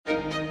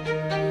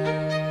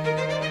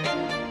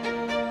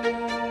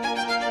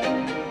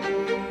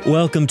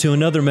Welcome to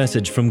another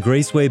message from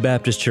Graceway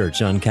Baptist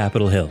Church on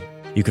Capitol Hill.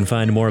 You can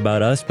find more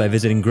about us by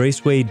visiting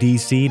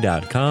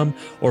gracewaydc.com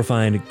or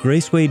find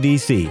Graceway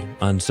DC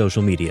on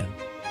social media.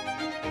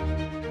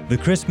 The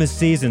Christmas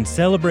season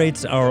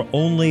celebrates our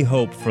only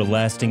hope for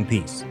lasting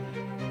peace.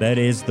 That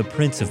is, the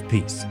Prince of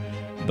Peace.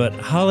 But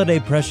holiday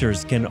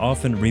pressures can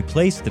often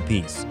replace the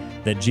peace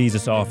that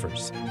Jesus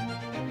offers.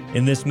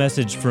 In this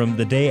message from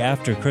the day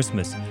after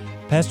Christmas,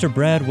 Pastor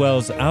Brad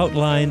Wells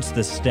outlines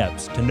the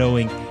steps to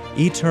knowing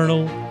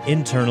eternal,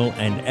 internal,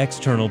 and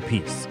external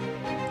peace.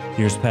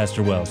 Here's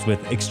Pastor Wells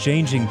with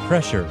Exchanging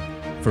Pressure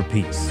for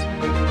Peace.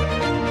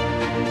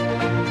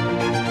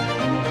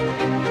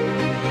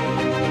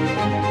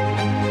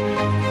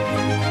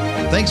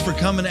 Thanks for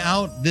coming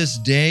out this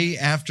day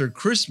after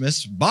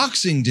Christmas,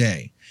 Boxing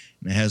Day.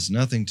 And it has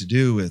nothing to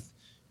do with,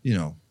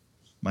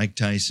 Mike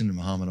Tyson and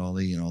Muhammad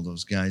Ali and all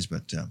those guys,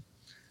 but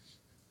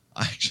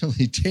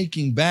actually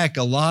taking back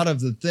a lot of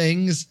the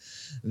things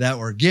that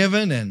were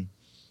given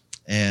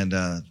and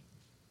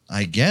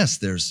I guess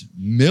there's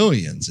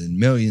millions and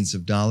millions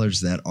of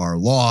dollars that are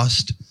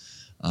lost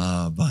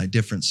by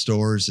different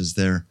stores as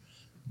their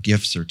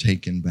gifts are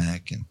taken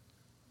back and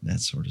that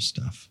sort of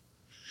stuff.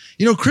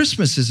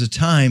 Christmas is a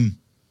time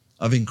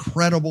of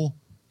incredible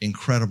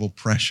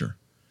pressure.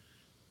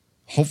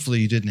 Hopefully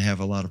you didn't have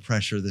a lot of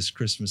pressure this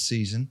Christmas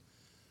season.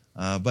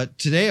 But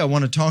today I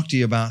want to talk to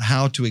you about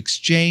how to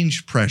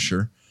exchange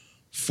pressure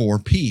for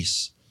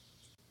peace.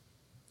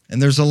 And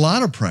there's a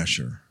lot of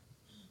pressure.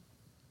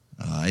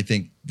 I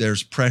think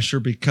there's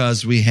pressure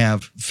because we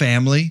have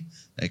family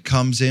that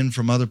comes in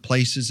from other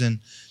places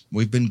and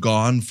we've been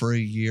gone for a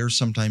year,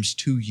 sometimes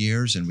 2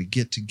 years, and we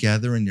get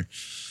together and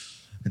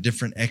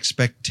different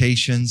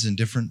expectations and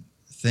different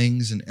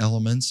things and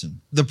elements. And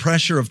the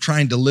pressure of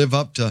trying to live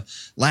up to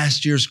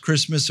last year's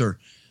Christmas or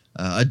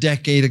a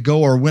decade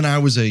ago or when I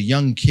was a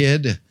young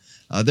kid.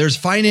 There's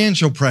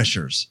financial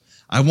pressures.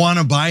 I want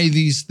to buy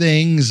these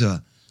things,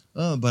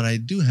 but I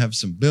do have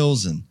some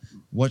bills and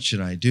what should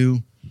I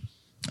do?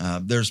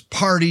 There's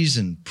parties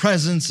and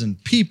presents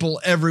and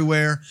people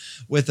everywhere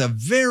with a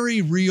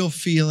very real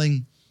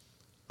feeling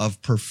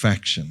of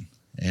perfection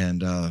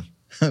and a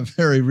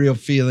very real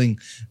feeling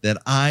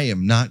that I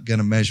am not going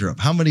to measure up.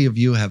 How many of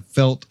you have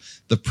felt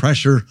the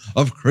pressure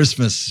of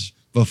Christmas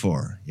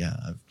before?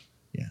 Yeah.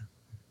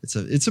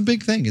 It's a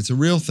big thing. It's a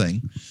real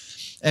thing.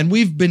 And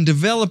we've been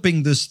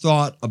developing this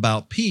thought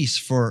about peace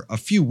for a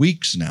few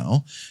weeks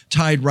now,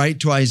 tied right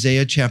to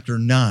Isaiah chapter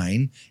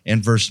 9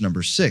 and verse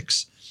number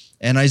 6.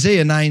 And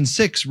Isaiah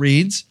 9:6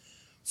 reads,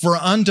 "For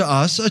unto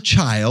us a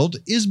child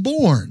is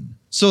born."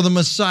 So the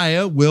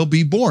Messiah will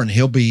be born.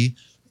 He'll be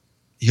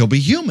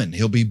human.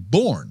 He'll be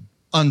born.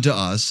 Unto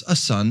us a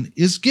son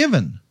is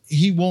given.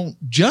 He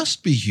won't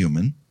just be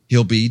human.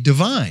 He'll be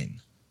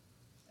divine.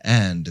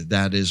 And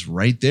that is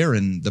right there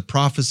in the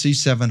prophecy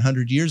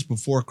 700 years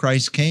before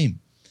Christ came.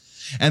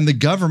 And the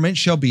government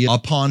shall be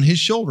upon his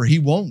shoulder. He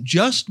won't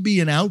just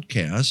be an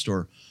outcast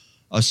or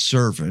a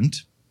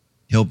servant.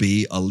 He'll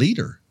be a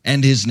leader.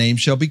 And his name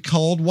shall be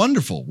called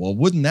Wonderful. Well,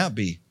 wouldn't that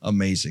be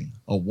amazing?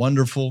 A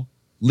wonderful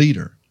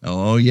leader.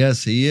 Oh,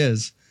 yes, he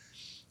is.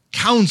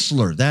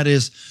 Counselor, that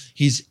is,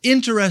 he's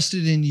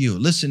interested in you.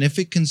 Listen, if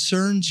it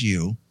concerns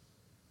you,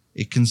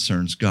 it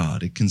concerns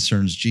God. It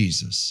concerns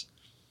Jesus,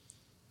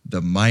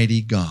 the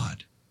mighty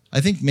God.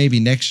 I think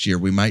maybe next year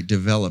we might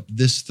develop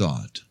this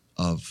thought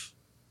of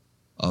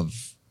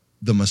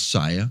the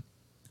Messiah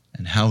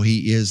and how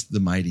he is the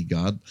mighty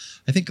God.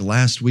 I think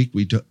last week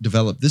we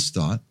developed this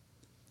thought.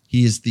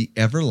 He is the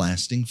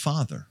everlasting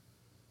Father.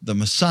 The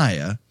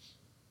Messiah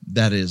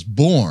that is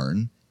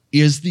born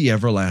is the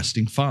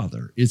everlasting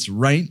Father. It's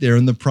right there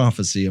in the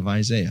prophecy of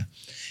Isaiah.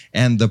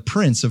 And the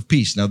Prince of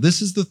Peace. Now,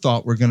 this is the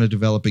thought we're going to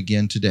develop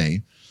again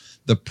today.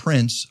 The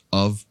Prince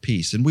of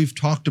Peace. And we've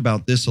talked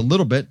about this a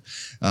little bit.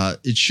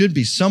 It should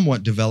be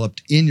somewhat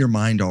developed in your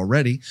mind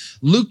already.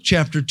 Luke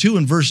chapter 2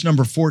 and verse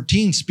number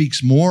 14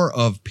 speaks more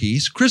of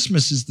peace.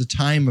 Christmas is the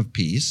time of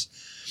peace.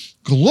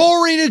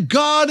 Glory to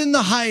God in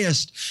the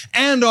highest,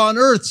 and on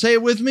earth, say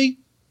it with me,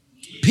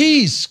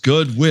 peace,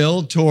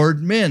 goodwill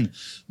toward men.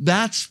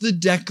 That's the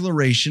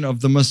declaration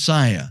of the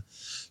Messiah.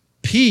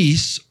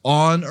 Peace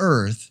on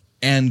earth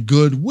and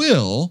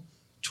goodwill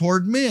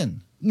toward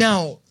men.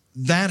 Now,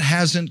 that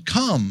hasn't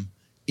come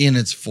in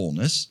its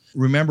fullness.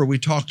 Remember, we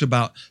talked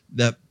about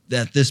that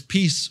this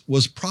peace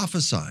was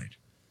prophesied,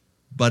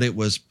 but it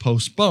was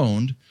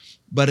postponed,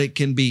 but it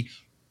can be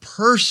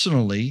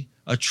personally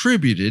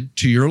attributed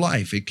to your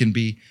life. It can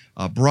be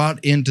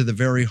brought into the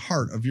very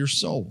heart of your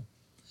soul.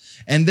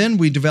 And then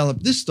we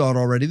developed this thought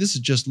already. This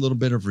is just a little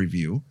bit of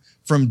review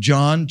from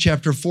John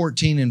chapter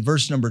 14 and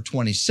verse number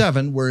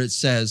 27, where it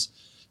says,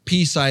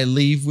 "Peace I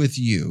leave with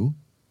you,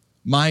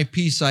 my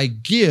peace I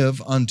give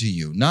unto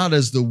you. Not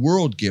as the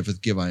world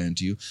giveth, give I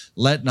unto you.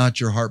 Let not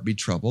your heart be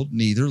troubled,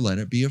 neither let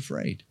it be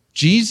afraid."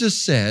 Jesus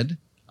said,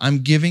 "I'm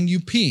giving you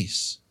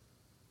peace.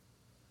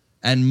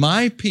 And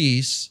my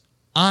peace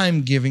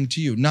I'm giving to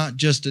you." Not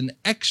just an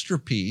extra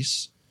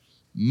piece,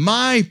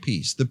 My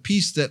peace, the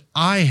peace that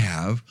I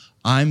have,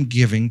 I'm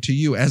giving to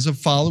you. As a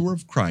follower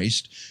of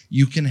Christ,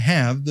 you can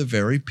have the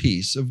very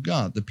peace of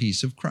God, the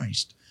peace of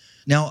Christ.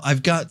 Now,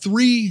 I've got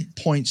 3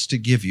 points to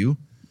give you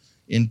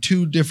in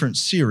 2 different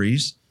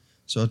series,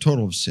 so a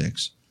total of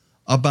 6,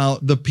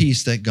 about the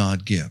peace that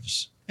God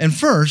gives. And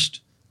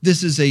first,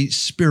 this is a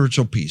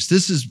spiritual peace.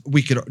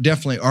 We could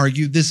definitely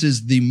argue, this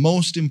is the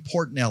most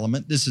important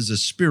element. This is a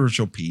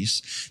spiritual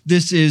peace.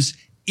 This is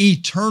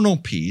eternal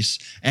peace,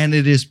 and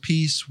it is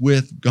peace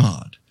with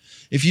God.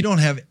 If you don't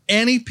have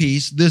any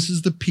peace, this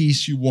is the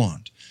peace you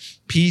want.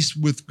 Peace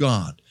with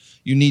God.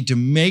 You need to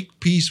make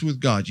peace with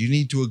God. You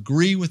need to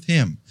agree with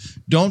Him.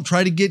 Don't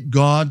try to get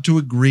God to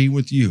agree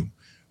with you.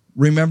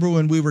 Remember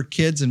when we were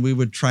kids and we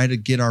would try to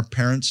get our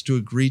parents to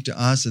agree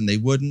to us and they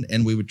wouldn't,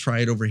 and we would try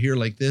it over here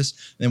like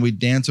this, then we'd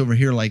dance over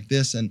here like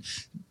this. And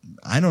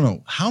I don't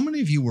know, how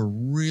many of you were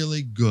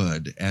really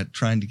good at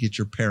trying to get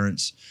your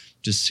parents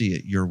to see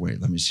it your way?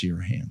 Let me see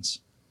your hands.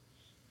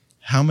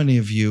 How many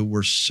of you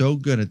were so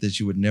good at this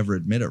you would never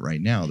admit it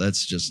right now?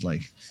 That's just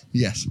like,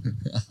 yes.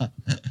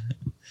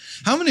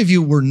 How many of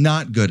you were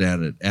not good at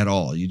it at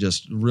all? You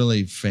just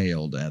really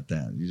failed at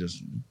that.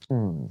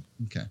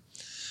 Okay.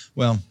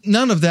 Well,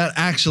 none of that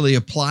actually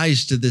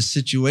applies to this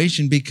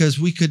situation because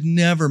we could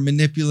never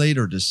manipulate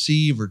or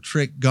deceive or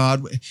trick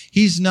God.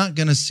 He's not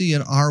going to see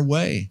it our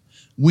way.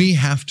 We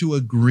have to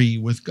agree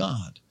with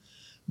God.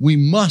 We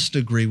must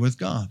agree with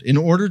God. In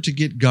order to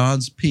get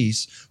God's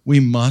peace, we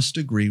must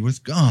agree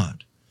with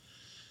God.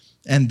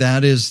 And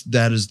that is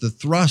the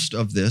thrust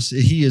of this.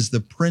 He is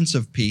the Prince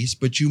of Peace,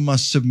 but you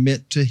must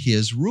submit to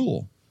His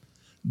rule.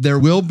 There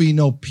will be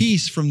no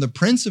peace from the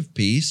Prince of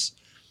Peace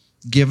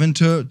given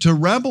to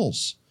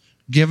rebels,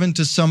 given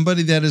to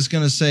somebody that is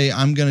going to say,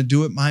 I'm going to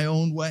do it my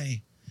own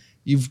way.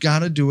 You've got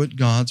to do it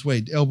God's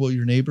way. Elbow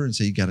your neighbor and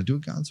say, you got to do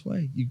it God's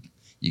way.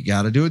 You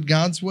got to do it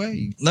God's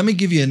way. Let me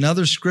give you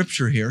another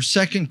scripture here.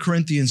 2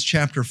 Corinthians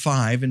chapter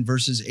 5 and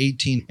verses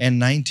 18 and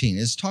 19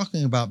 is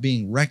talking about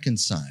being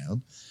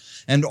reconciled.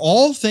 And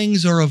all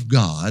things are of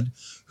God,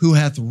 who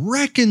hath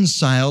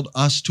reconciled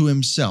us to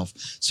Himself.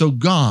 So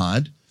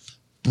God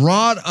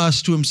brought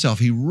us to Himself.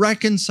 He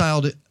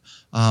reconciled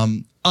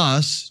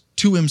us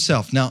to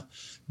Himself. Now,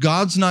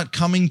 God's not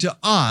coming to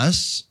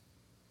us.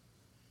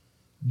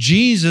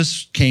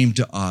 Jesus came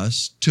to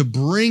us to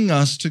bring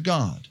us to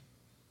God.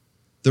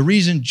 The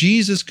reason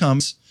Jesus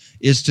comes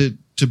is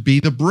to be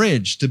the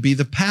bridge, to be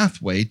the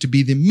pathway, to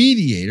be the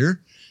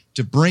mediator,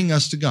 to bring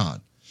us to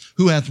God,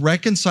 who hath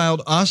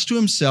reconciled us to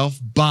Himself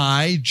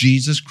by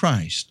Jesus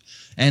Christ,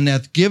 and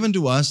hath given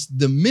to us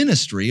the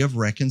ministry of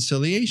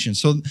reconciliation.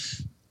 So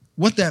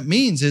what that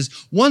means is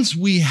once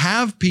we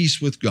have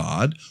peace with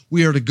God,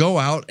 we are to go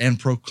out and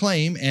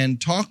proclaim and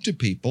talk to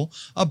people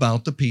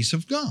about the peace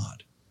of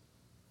God.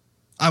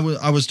 I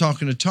was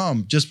talking to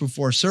Tom just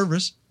before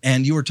service,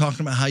 and you were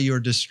talking about how you are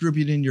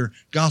distributing your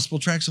gospel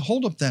tracts. So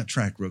hold up that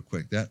tract real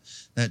quick, that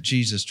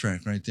Jesus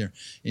tract right there.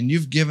 And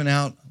you've given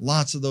out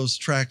lots of those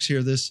tracts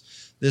here this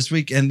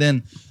week. And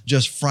then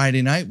just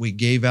Friday night, we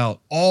gave out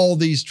all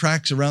these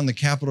tracts around the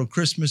Capitol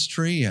Christmas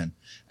tree.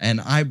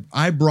 And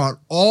I brought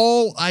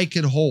all I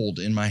could hold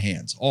in my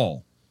hands,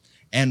 all.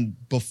 And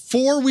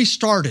before we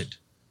started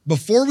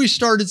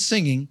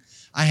singing,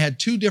 I had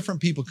 2 different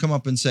people come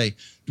up and say,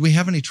 do we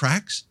have any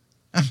tracts?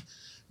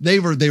 They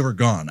were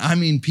gone. I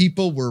mean,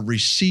 people were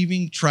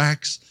receiving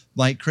tracts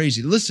like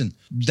crazy. Listen,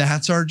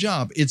 that's our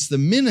job. It's the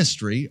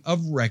ministry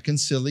of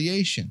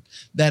reconciliation.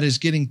 That is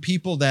getting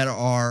people that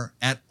are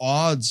at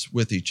odds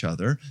with each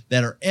other,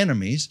 that are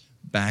enemies,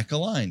 back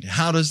aligned.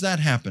 How does that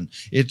happen?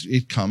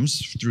 It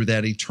comes through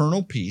that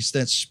eternal peace,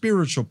 that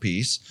spiritual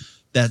peace,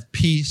 that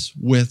peace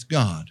with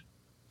God.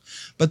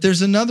 But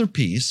there's another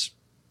peace,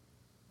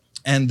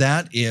 and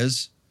that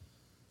is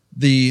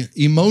the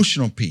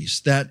emotional peace,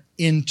 that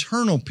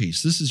internal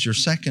peace. This is your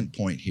second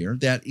point here,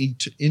 that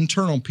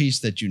internal peace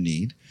that you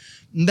need.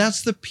 And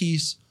that's the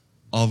peace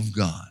of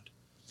God.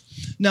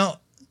 Now,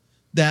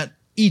 that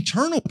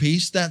eternal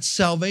peace, that's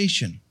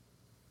salvation.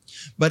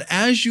 But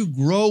as you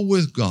grow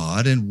with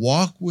God and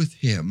walk with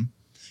Him,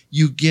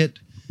 you get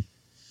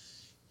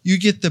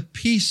the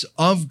peace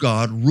of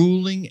God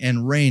ruling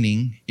and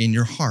reigning in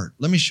your heart.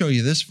 Let me show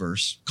you this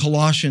verse,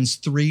 Colossians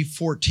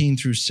 3:14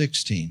 through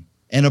 16.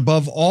 And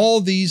above all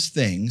these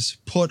things,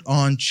 put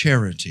on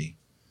charity,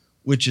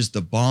 which is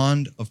the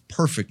bond of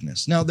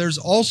perfectness. Now, there's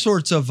all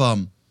sorts of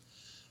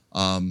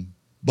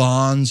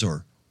bonds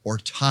or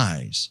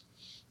ties.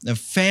 Now,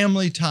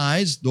 family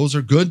ties, those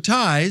are good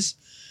ties,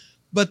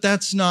 but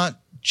that's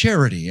not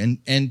charity.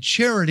 And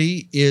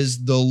charity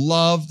is the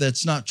love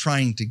that's not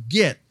trying to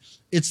get.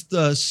 It's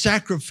the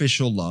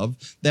sacrificial love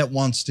that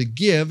wants to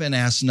give and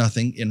asks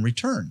nothing in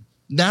return.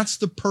 That's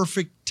the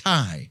perfect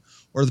tie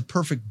or the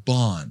perfect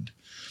bond.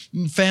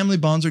 Family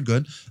bonds are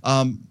good.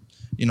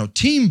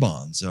 Team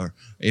bonds, or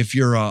if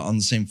you're on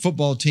the same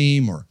football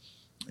team, or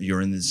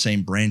you're in the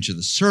same branch of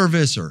the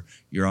service, or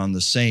you're on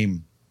the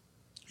same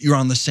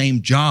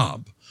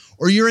job,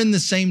 or you're in the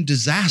same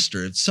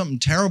disaster. If something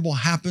terrible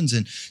happens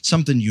and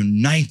something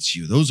unites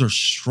you, those are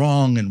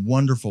strong and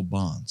wonderful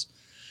bonds.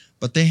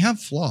 but they have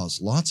flaws,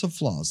 lots of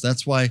flaws.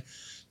 That's why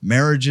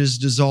marriages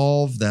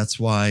dissolve. That's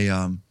why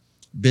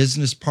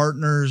business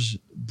partners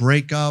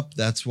break up.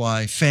 That's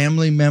why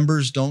family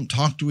members don't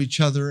talk to each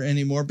other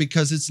anymore,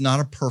 because it's not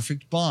a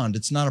perfect bond.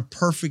 It's not a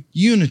perfect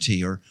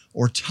unity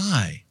or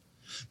tie.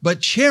 But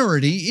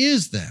charity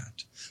is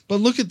that. But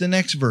look at the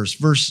next verse,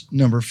 verse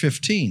number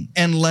 15.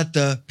 And let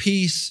the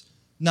peace,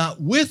 not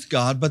with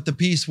God, but the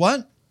peace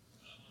what?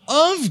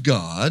 Of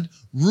God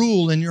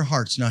rule in your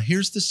hearts. Now,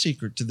 here's the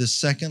secret to this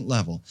second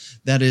level.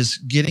 That is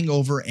getting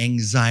over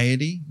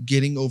anxiety,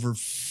 getting over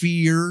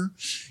fear,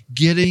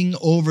 getting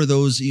over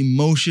those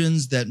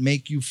emotions that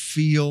make you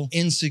feel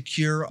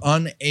insecure,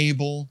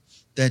 unable,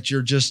 that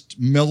you're just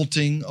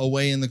melting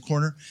away in the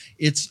corner.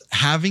 It's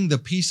having the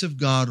peace of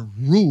God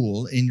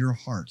rule in your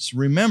hearts.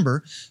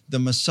 Remember, the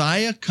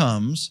Messiah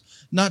comes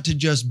not to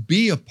just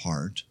be a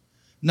part,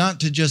 not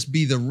to just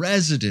be the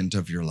resident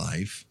of your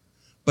life,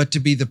 but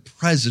to be the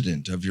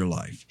president of your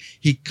life.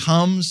 He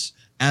comes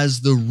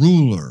as the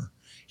ruler.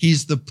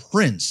 He's the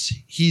prince.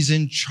 He's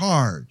in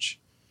charge.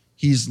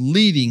 He's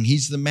leading.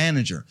 He's the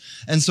manager.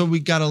 And so we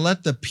got to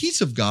let the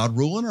peace of God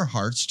rule in our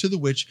hearts, to the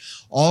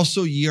which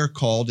also ye are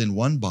called in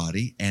one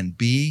body, and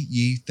be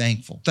ye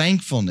thankful.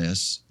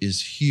 Thankfulness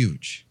is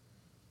huge.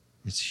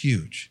 It's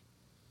huge.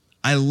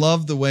 I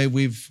love the way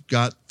we've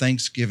got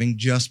Thanksgiving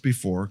just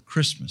before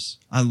Christmas.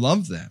 I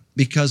love that,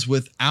 because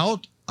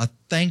without a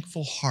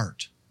thankful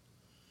heart,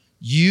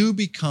 you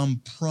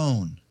become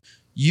prone.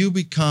 You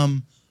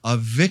become a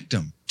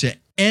victim to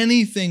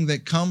anything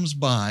that comes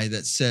by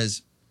that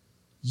says,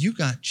 you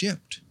got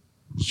gypped.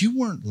 You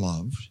weren't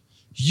loved.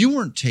 You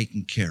weren't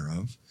taken care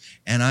of.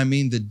 And I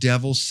mean, the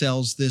devil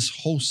sells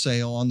this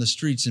wholesale on the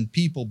streets, and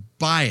people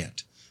buy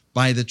it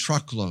by the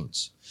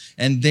truckloads.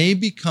 And they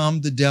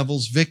become the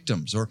devil's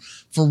victims, or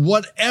for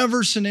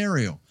whatever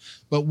scenario.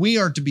 But we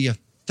are to be a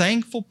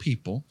thankful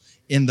people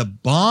in the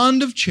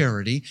bond of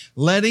charity,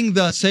 letting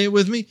the, say it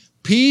with me,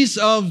 peace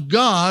of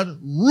God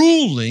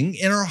ruling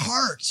in our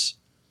hearts.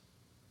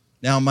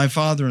 Now, my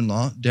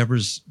father-in-law,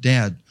 Deborah's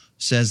dad,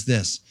 says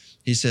this.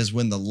 He says,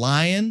 when the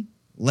lion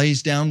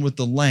lays down with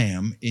the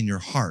lamb in your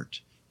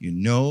heart, you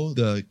know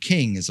the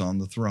king is on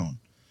the throne.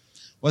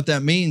 What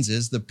that means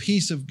is the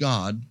peace of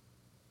God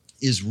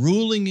is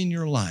ruling in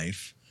your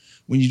life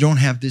when you don't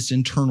have this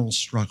internal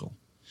struggle.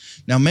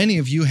 Now, many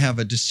of you have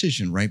a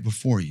decision right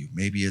before you.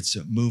 Maybe it's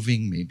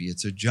moving, maybe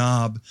it's a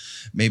job,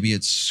 maybe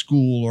it's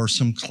school or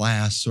some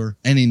class or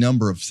any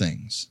number of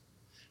things.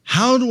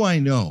 How do I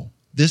know?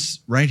 This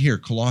right here,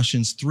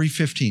 Colossians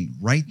 3:15,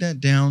 write that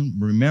down,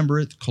 remember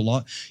it.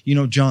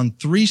 John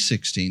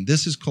 3:16,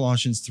 this is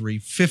Colossians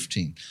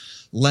 3:15.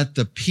 Let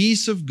the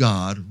peace of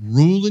God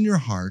rule in your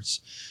hearts,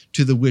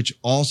 to the which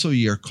also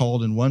ye are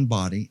called in one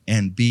body,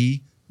 and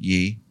be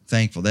ye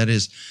thankful. That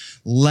is,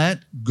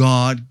 let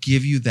God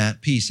give you that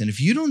peace. And if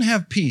you don't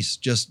have peace,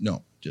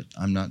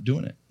 I'm not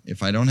doing it.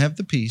 If I don't have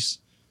the peace,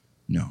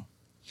 no.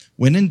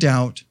 When in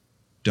doubt,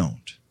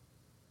 don't.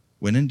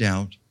 When in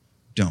doubt,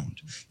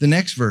 don't. The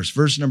next verse,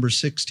 verse number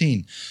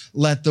 16,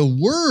 let the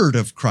word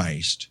of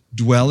Christ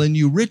dwell in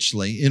you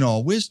richly in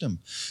all wisdom.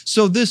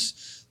 So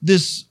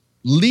this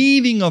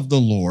leading of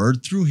the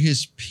Lord through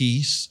his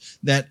peace,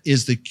 that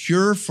is the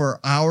cure for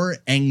our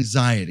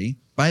anxiety.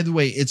 By the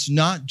way, it's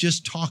not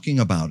just talking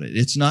about it.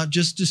 It's not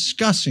just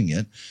discussing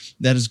it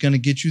that is going to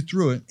get you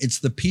through it. It's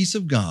the peace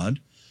of God,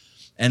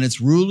 and it's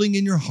ruling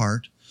in your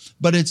heart,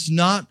 but it's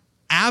not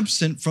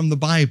absent from the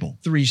Bible.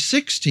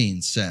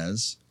 3:16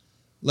 says,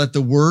 let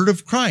the word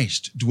of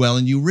Christ dwell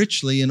in you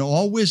richly in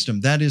all wisdom.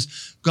 That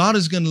is, God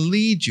is going to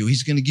lead you.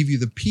 He's going to give you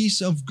the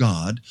peace of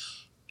God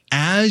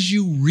as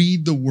you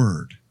read the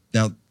word.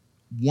 Now,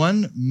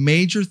 one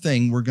major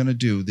thing we're going to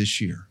do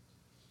this year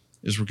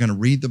is we're going to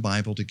read the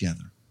Bible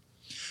together.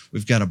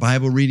 We've got a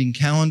Bible reading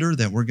calendar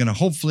that we're going to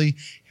hopefully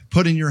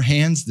put in your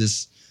hands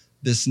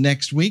this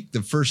next week,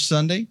 the first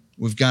Sunday.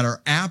 We've got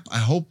our app. I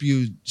hope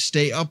you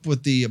stay up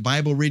with the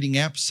Bible reading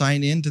app,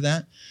 sign into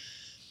that.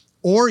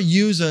 Or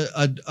use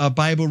a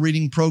Bible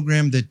reading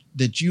program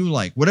that you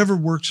like, whatever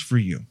works for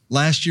you.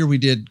 Last year we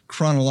did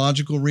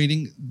chronological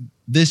reading.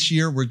 This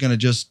year we're going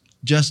to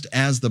just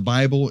as the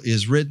Bible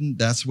is written,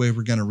 that's the way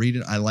we're going to read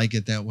it. I like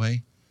it that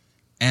way.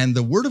 And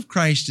the word of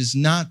Christ is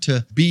not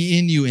to be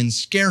in you in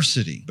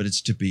scarcity, but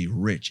it's to be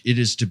rich. It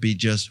is to be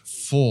just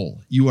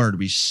full. You are to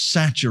be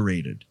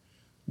saturated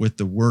with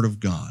the word of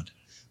God.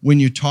 When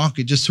you talk,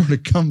 it just sort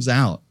of comes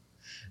out,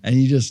 and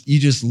you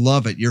just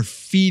love it. You're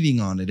feeding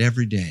on it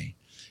every day.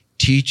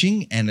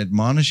 Teaching and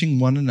admonishing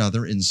one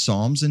another in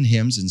psalms and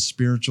hymns and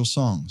spiritual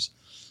songs.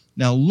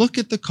 Now look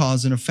at the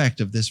cause and effect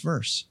of this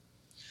verse.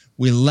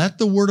 We let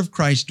the word of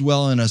Christ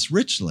dwell in us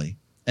richly.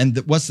 And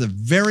what's the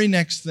very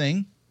next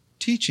thing?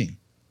 Teaching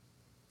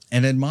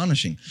and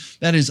admonishing.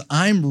 That is,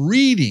 I'm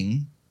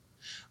reading,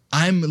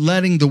 I'm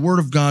letting the word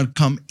of God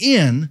come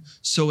in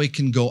so it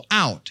can go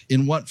out.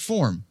 In what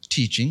form?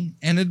 Teaching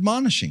and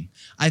admonishing.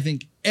 I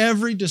think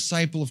every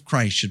disciple of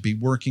Christ should be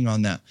working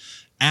on that.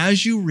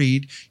 As you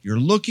read, you're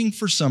looking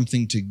for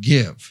something to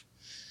give.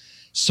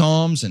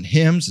 psalms and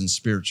hymns and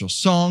spiritual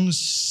songs,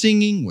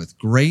 singing with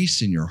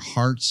grace in your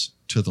hearts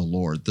to the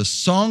Lord. The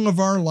song of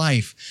our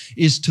life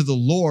is to the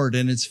Lord,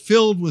 and it's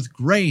filled with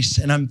grace,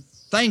 and I'm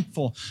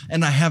thankful,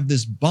 and I have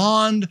this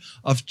bond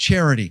of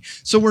charity.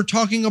 So we're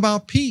talking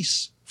about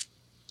peace.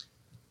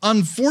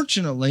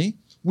 Unfortunately,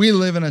 we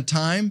live in a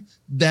time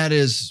that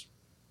is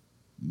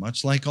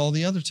much like all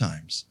the other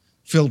times,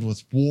 filled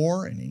with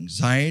war and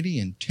anxiety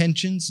and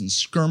tensions and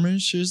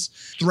skirmishes,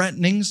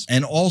 threatenings,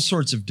 and all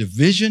sorts of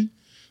division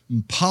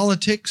and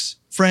politics.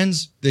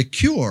 Friends, the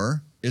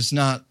cure is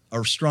not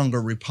a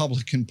stronger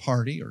Republican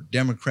Party or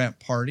Democrat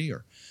Party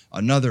or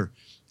another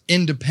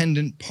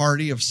independent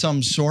party of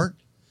some sort.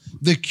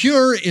 The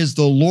cure is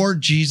the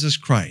Lord Jesus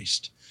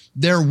Christ.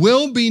 There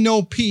will be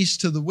no peace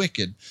to the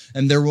wicked,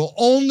 and there will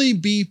only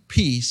be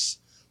peace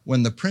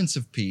when the Prince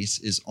of Peace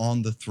is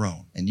on the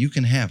throne, and you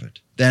can have it,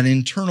 that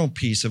internal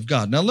peace of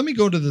God. Now, let me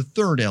go to the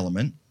third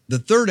element. The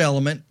third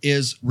element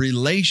is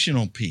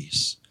relational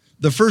peace.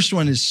 The first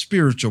one is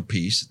spiritual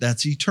peace.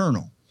 That's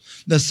eternal.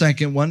 The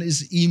second one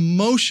is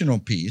emotional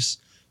peace.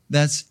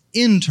 That's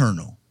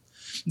internal.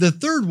 The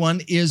third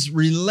one is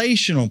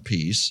relational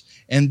peace,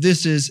 and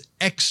this is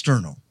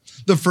external.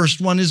 The first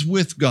one is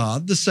with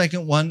God. The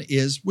second one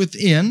is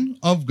within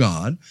of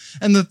God.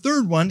 And the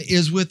third one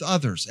is with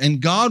others. And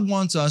God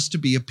wants us to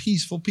be a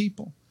peaceful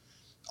people.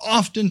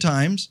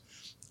 Oftentimes,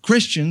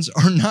 Christians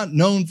are not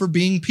known for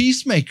being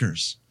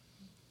peacemakers.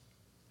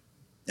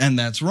 And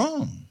that's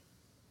wrong.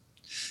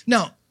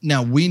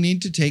 Now we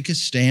need to take a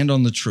stand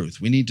on the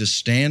truth. We need to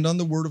stand on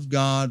the word of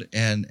God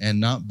and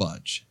not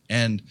budge.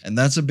 And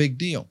that's a big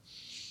deal.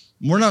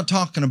 We're not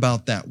talking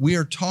about that. We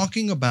are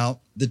talking about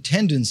the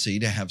tendency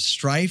to have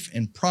strife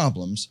and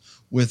problems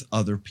with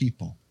other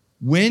people.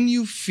 When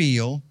you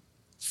feel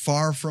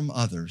far from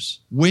others,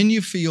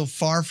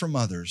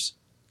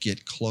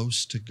 get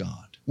close to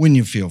God. When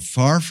you feel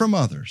far from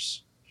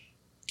others,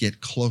 get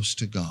close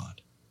to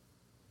God.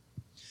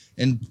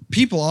 And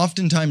people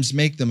oftentimes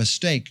make the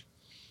mistake.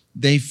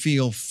 They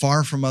feel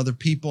far from other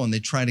people and they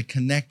try to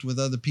connect with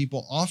other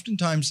people.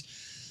 Oftentimes,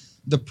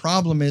 the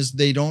problem is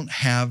they don't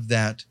have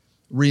that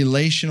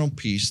relational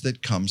peace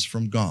that comes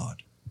from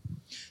God.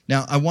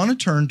 Now, I want to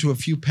turn to a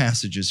few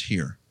passages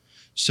here.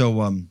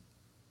 So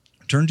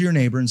turn to your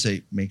neighbor and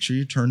say, make sure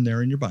you turn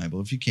there in your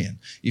Bible if you can.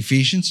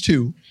 Ephesians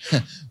 2,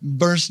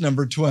 verse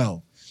number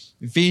 12.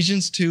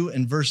 Ephesians 2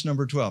 and verse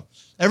number 12.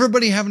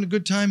 Everybody having a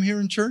good time here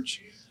in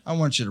church? I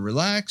want you to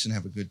relax and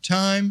have a good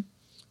time.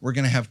 We're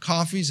going to have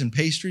coffees and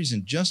pastries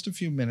in just a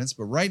few minutes,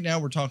 but right now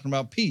we're talking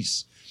about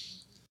peace.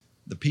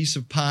 The piece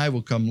of pie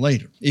will come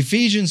later.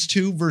 Ephesians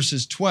 2,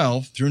 verses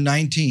 12 through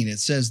 19, it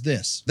says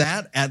this,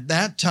 that at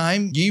that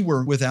time ye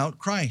were without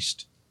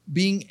Christ,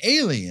 being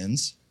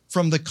aliens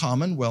from the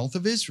commonwealth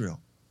of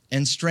Israel,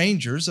 and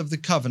strangers of the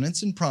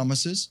covenants and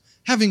promises,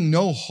 having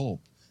no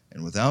hope,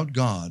 and without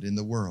God in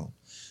the world.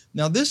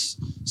 Now this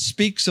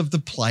speaks of the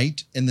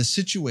plight and the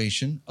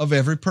situation of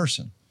every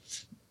person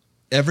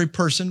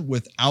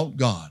without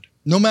God.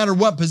 No matter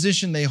what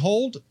position they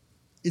hold,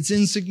 it's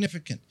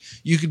insignificant.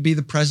 You could be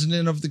the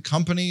president of the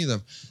company,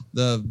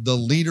 the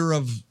leader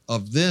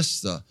of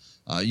this.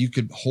 You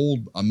could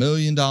hold $1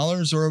 million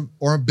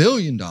or $1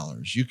 billion.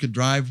 You could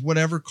drive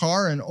whatever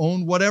car and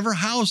own whatever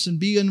house and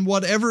be in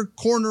whatever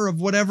corner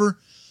of whatever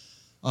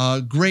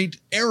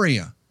great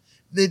area.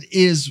 It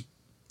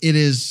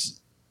is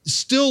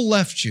still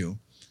left you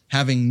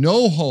having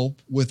no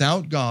hope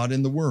without God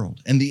in the world.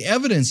 And the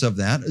evidence of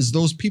that is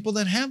those people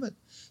that have it.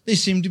 They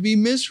seem to be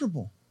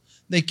miserable.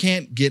 They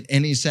can't get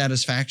any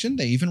satisfaction.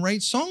 They even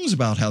write songs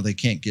about how they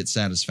can't get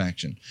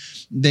satisfaction.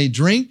 They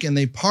drink and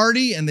they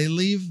party and they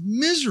leave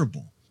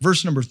miserable.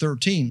 Verse number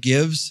 13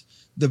 gives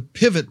the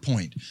pivot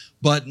point.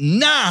 But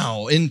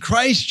now in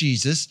Christ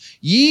Jesus,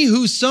 ye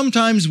who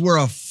sometimes were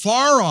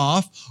afar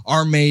off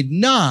are made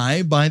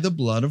nigh by the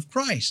blood of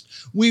Christ.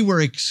 We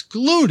were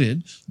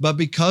excluded, but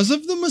because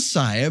of the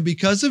Messiah,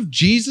 because of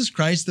Jesus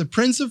Christ, the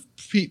Prince of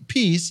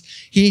Peace,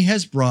 he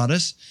has brought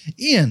us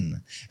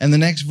in. And the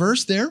next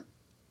verse there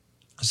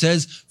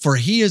says, for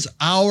he is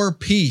our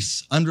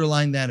peace.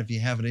 Underline that if you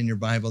have it in your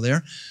Bible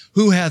there.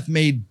 Who hath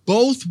made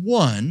both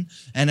one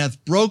and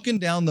hath broken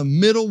down the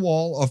middle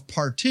wall of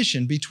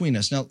partition between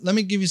us. Now, let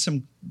me give you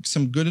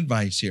some good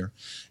advice here.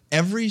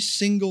 Every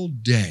single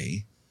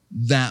day,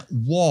 that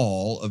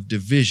wall of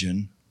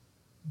division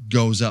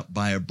goes up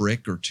by a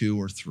brick or two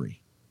or three.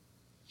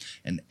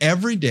 And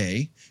every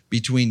day,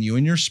 between you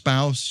and your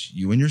spouse,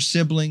 you and your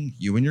sibling,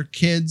 you and your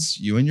kids,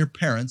 you and your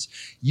parents,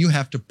 you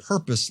have to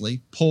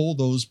purposely pull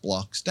those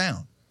blocks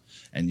down.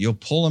 And you'll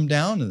pull them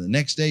down, and the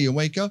next day you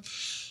wake up,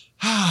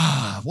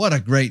 what a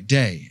great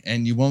day.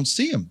 And you won't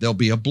see them. There'll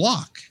be a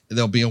block.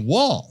 There'll be a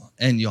wall.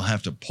 And you'll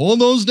have to pull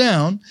those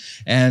down.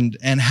 And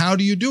how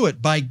do you do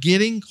it? By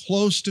getting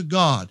close to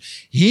God.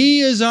 He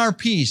is our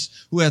peace,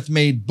 who hath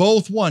made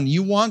both one.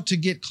 You want to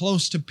get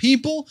close to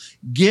people?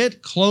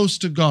 Get close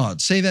to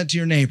God. Say that to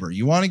your neighbor.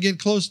 You want to get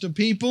close to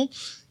people?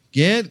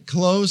 Get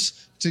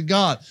close to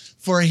God.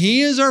 For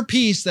he is our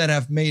peace that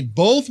hath made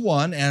both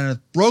one and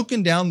hath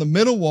broken down the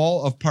middle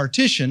wall of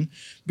partition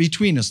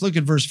between us. Look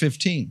at verse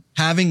 15.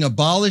 Having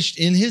abolished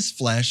in his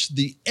flesh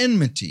the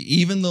enmity,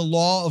 even the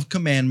law of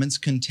commandments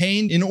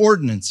contained in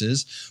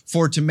ordinances,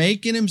 for to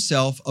make in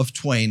himself of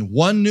twain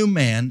one new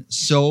man,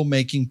 so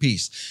making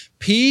peace.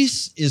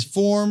 Peace is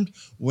formed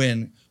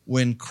when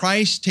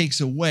Christ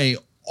takes away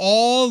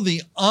all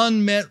the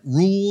unmet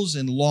rules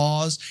and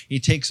laws. He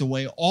takes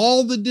away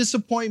all the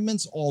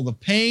disappointments, all the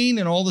pain,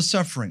 and all the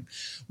suffering.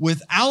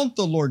 Without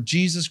the Lord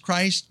Jesus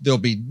Christ, there'll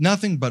be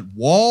nothing but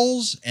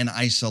walls and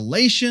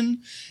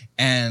isolation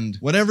and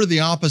whatever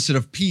the opposite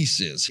of peace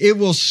is. It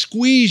will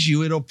squeeze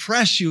you, it'll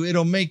press you,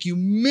 it'll make you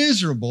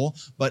miserable,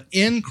 but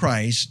in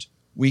Christ,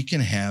 we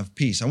can have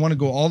peace. I want to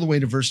go all the way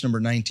to verse number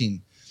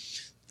 19.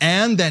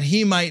 And that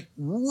he might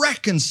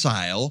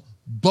reconcile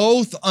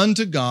both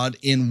unto God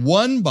in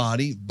one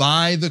body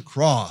by the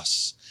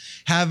cross,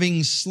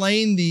 having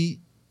slain the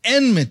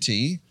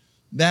enmity,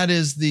 that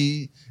is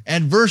the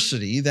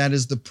adversity, that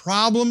is the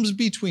problems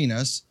between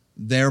us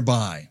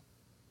thereby.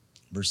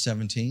 Verse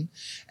 17,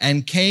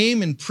 and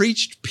came and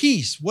preached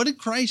peace. What did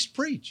Christ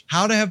preach?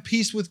 How to have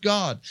peace with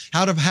God,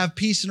 how to have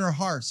peace in our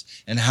hearts,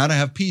 and how to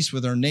have peace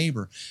with our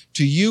neighbor.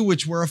 To you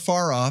which were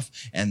afar off,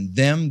 and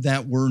them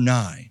that were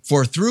nigh.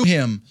 For through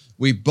him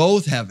we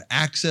both have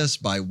access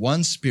by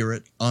one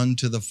Spirit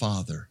unto the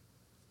Father.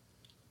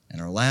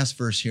 And our last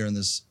verse here in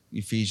this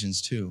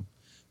Ephesians 2.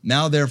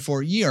 Now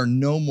therefore ye are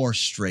no more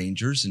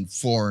strangers and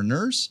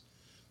foreigners,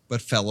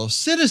 but fellow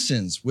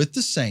citizens with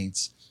the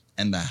saints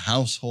and the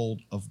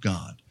household of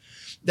God.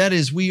 That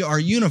is, we are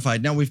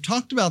unified. Now, we've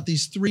talked about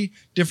these three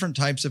different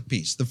types of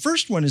peace. The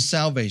first one is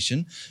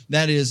salvation.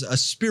 That is a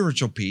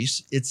spiritual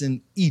peace. It's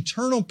an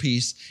eternal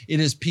peace. It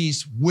is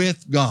peace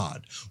with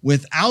God.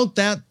 Without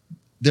that,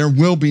 there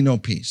will be no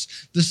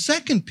peace. The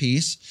second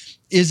peace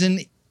is an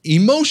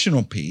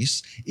emotional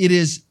peace. It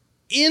is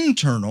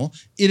internal.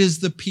 It is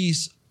the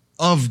peace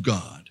of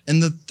God.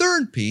 And the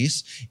third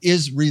piece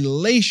is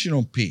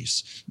relational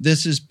peace.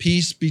 This is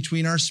peace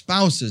between our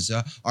spouses,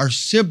 our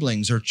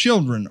siblings, our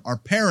children, our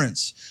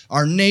parents,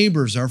 our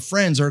neighbors, our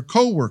friends, our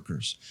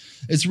coworkers.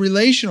 It's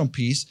relational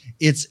peace.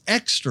 It's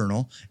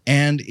external,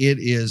 and it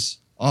is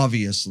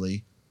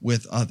obviously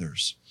with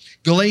others.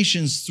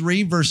 Galatians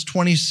 3, verse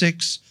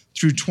 26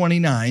 through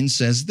 29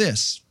 says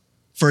this,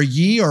 for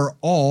ye are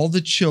all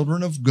the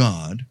children of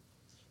God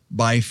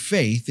by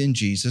faith in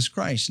Jesus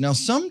Christ. Now,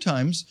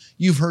 sometimes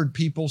you've heard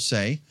people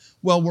say,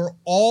 well, we're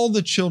all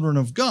the children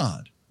of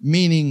God,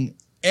 meaning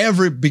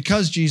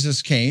because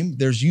Jesus came,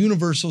 there's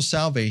universal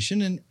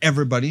salvation and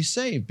everybody's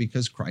saved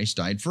because Christ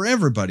died for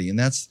everybody. And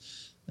that's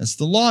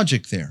the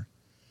logic there,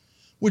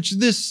 which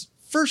this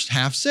first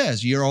half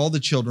says, you're all the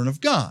children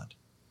of God.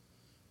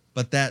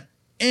 But that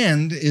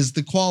end is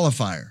the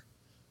qualifier,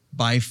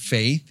 by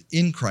faith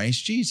in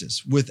Christ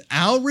Jesus.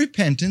 Without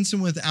repentance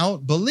and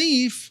without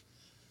belief,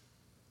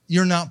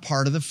 you're not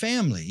part of the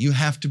family. You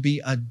have to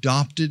be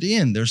adopted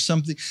in. There's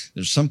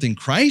something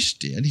Christ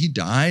did. He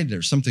died.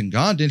 There's something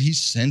God did. He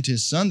sent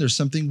his son. There's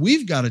something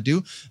we've got to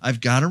do.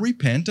 I've got to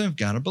repent. I've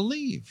got to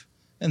believe.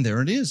 And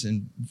there it is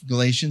in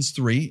Galatians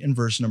 3 and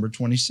verse number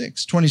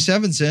 26.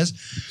 27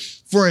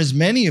 says, for as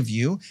many of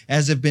you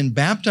as have been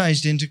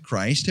baptized into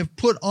Christ have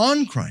put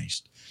on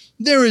Christ.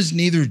 There is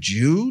neither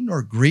Jew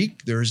nor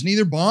Greek. There is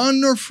neither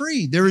bond nor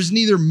free. There is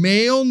neither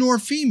male nor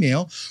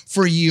female,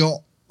 for ye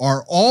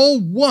are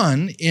all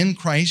one in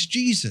Christ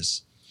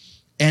Jesus.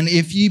 And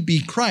if ye be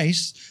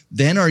Christ,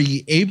 then are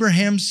ye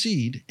Abraham's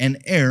seed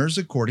and heirs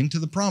according to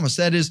the promise.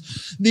 That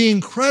is the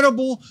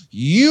incredible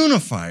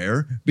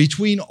unifier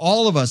between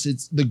all of us.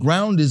 The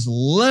ground is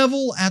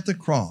level at the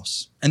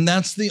cross, and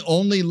that's the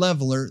only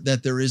leveler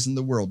that there is in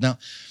the world. Now,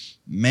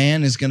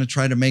 man is going to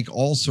try to make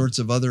all sorts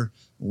of other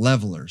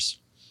levelers,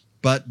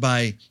 but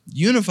by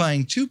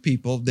unifying two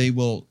people, they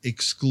will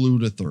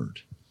exclude a third.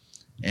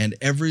 And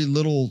every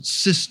little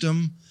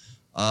system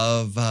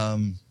of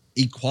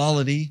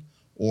equality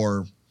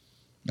or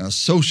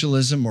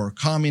socialism or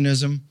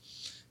communism,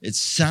 it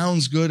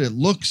sounds good, it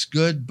looks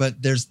good,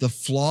 but there's the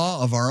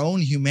flaw of our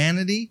own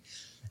humanity,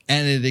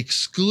 and it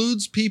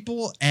excludes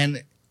people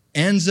and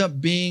ends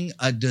up being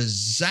a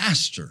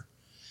disaster.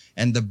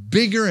 And the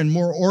bigger and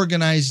more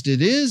organized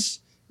it is,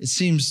 it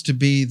seems to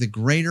be the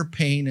greater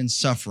pain and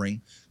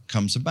suffering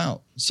comes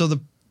about. So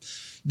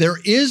there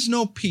is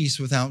no peace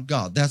without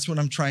God. That's what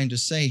I'm trying to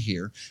say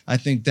here. I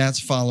think that's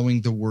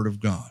following the Word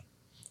of God.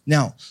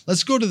 Now,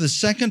 let's go to the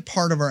second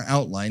part of our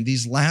outline,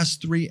 these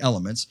last three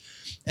elements.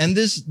 And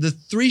the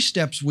three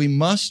steps we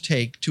must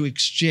take to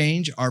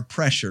exchange our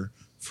pressure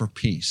for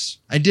peace.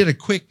 I did a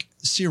quick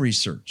Siri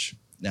search.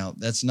 Now,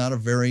 that's not a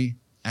very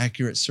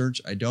accurate search.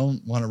 I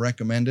don't want to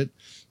recommend it.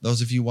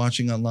 Those of you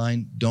watching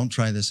online, don't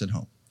try this at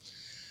home.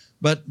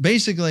 But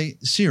basically,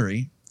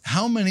 Siri,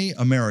 how many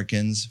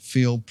Americans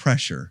feel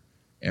pressure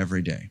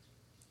every day?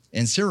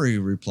 And Siri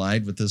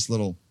replied with this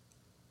little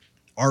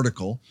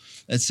article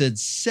that said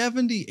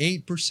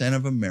 78%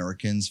 of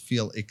Americans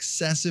feel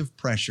excessive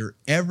pressure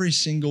every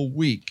single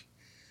week.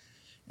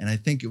 And I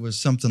think it was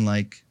something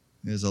like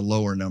There's a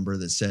lower number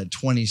that said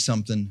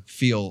 20-something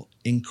feel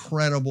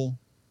incredible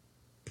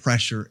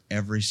pressure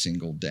every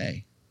single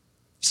day.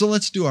 So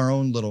let's do our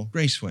own little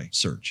Graceway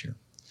search here.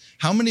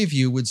 How many of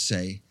you would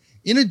say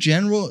in a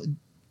general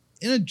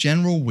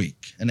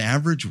week, an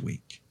average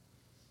week,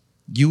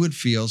 you would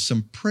feel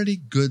some pretty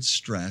good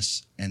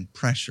stress and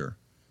pressure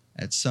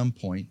at some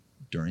point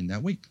during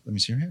that week? Let me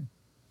see your hand.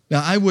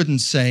 Now, I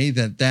wouldn't say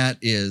that that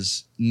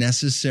is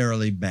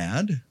necessarily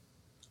bad.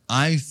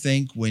 I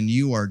think when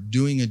you are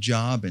doing a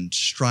job and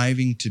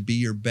striving to be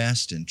your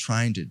best and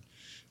trying to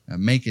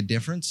make a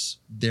difference,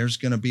 there's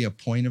going to be a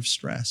point of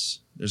stress.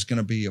 There's going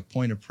to be a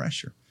point of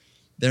pressure.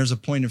 There's a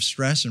point of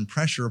stress and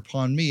pressure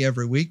upon me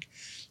every week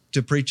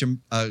to preach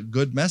a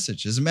good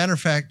message. As a matter of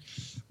fact,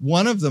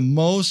 one of the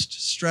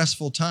most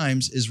stressful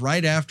times is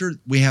right after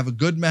we have a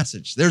good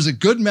message. There's a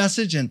good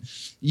message and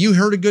you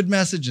heard a good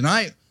message and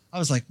I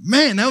was like,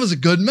 man, that was a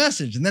good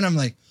message. And then I'm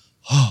like,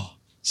 oh,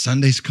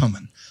 Sunday's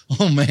coming.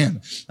 Oh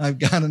man, I've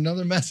got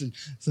another message.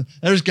 So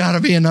there's got to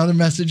be another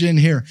message in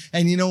here.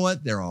 And you know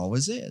what? There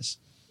always is.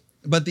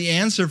 But the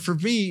answer for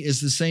me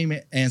is the same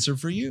answer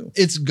for you.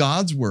 It's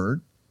God's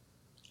word.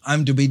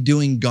 I'm to be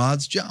doing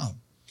God's job.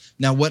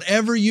 Now,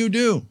 whatever you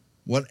do,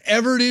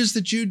 whatever it is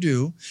that you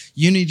do,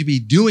 you need to be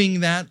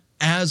doing that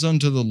as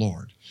unto the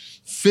Lord,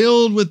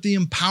 filled with the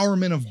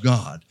empowerment of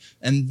God.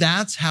 And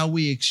that's how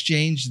we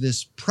exchange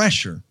this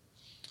pressure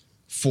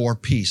for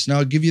peace. Now,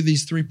 I'll give you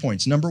these 3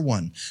 points. Number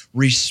 1,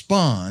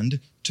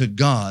 respond to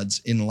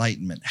God's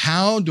enlightenment.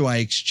 How do I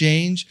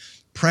exchange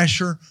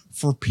pressure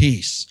for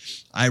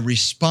peace? I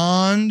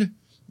respond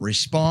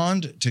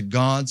to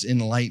God's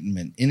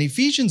enlightenment. In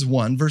Ephesians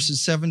 1,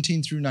 verses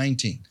 17 through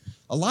 19,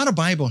 a lot of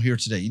Bible here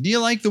today. Do you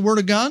like the Word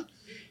of God?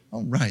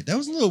 All right, that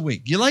was a little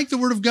weak. You like the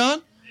Word of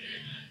God?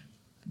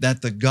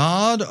 That the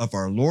God of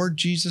our Lord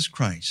Jesus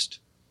Christ,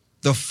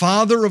 the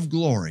Father of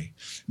glory,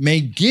 may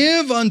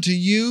give unto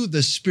you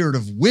the spirit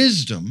of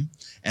wisdom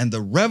and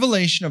the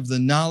revelation of the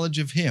knowledge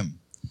of him.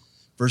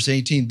 Verse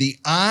 18, the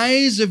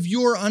eyes of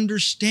your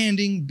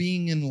understanding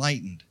being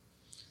enlightened.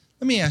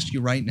 Let me ask you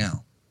right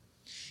now,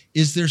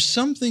 is there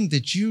something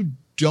that you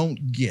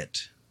don't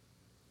get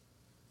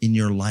in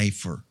your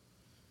life or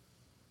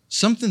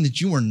something that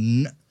you are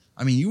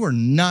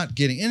not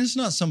getting? And it's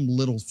not some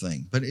little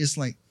thing, but it's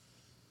like,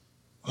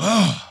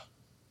 oh,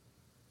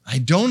 I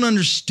don't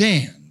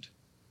understand.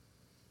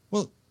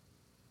 Well,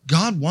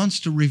 God wants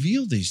to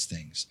reveal these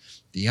things.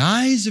 The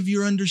eyes of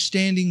your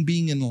understanding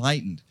being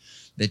enlightened,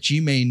 that ye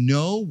may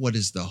know what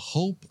is the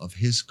hope of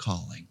his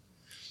calling.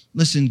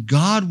 Listen,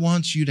 God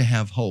wants you to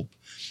have hope,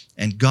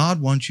 and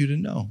God wants you to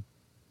know.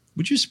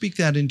 Would you speak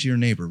that into your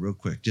neighbor real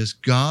quick?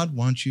 Just God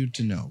wants you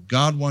to know.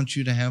 God wants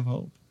you to have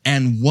hope.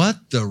 And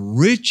what the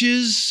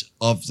riches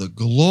of the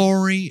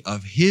glory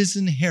of his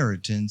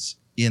inheritance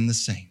in the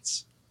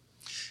saints.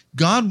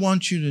 God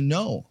wants you to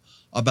know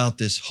about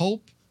this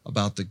hope,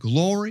 about the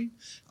glory,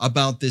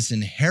 about this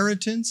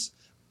inheritance,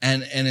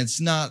 and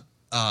it's not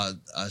a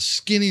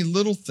skinny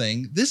little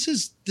thing. This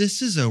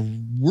is a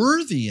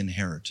worthy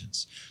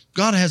inheritance.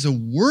 God has a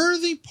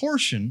worthy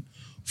portion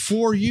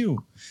for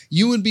you.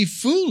 You would be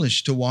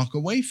foolish to walk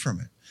away from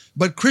it.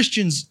 But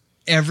Christians,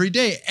 every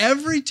day,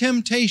 every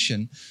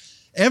temptation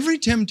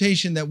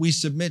that we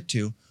submit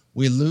to,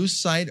 we lose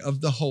sight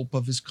of the hope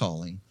of his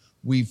calling.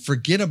 We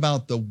forget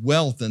about the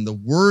wealth and the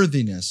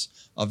worthiness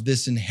of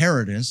this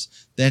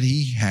inheritance that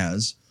he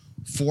has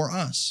for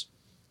us.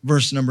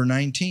 Verse number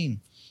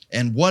 19,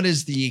 and what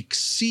is the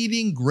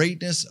exceeding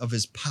greatness of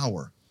his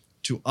power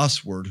to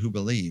usward who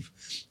believe,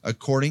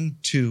 according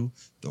to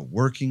the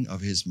working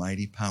of his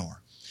mighty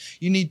power.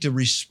 You need to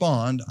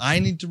respond. I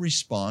need to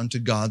respond to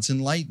God's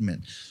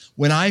enlightenment.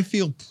 When I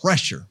feel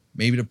pressure,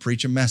 maybe to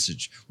preach a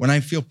message, when I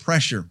feel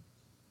pressure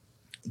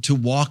to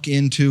walk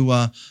into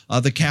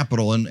the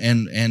Capitol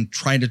and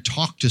try to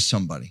talk to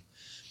somebody,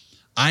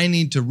 I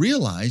need to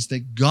realize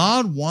that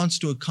God wants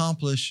to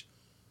accomplish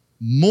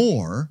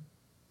more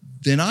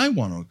than I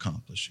want to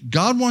accomplish.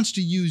 God wants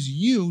to use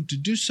you to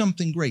do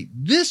something great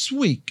this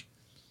week.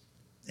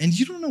 And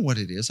you don't know what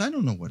it is. I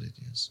don't know what it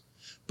is.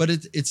 But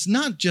it's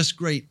not just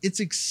great. It's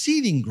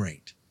exceeding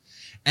great.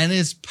 And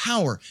his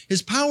power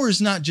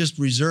is not just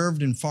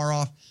reserved and far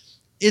off.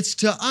 It's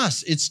to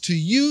us. It's to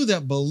you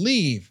that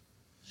believe.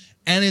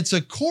 And it's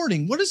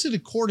according, what is it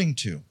according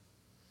to?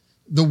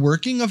 The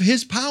working of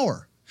his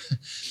power.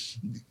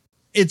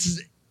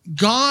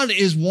 God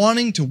is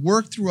wanting to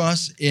work through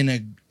us in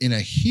a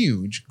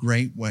huge,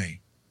 great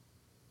way.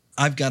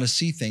 I've got to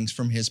see things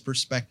from his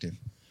perspective.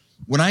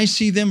 When I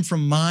see them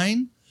from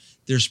mine,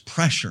 there's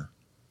pressure.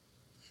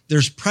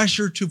 There's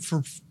pressure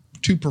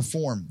to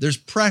perform. There's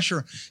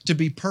pressure to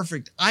be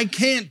perfect. I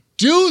can't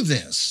do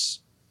this.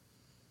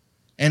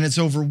 And it's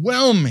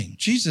overwhelming.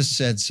 Jesus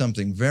said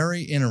something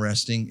very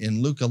interesting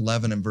in Luke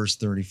 11 and verse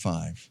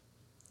 35.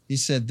 He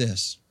said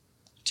this,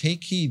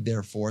 take heed,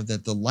 therefore,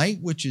 that the light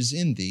which is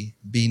in thee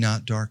be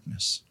not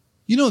darkness.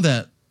 You know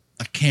that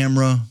a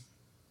camera,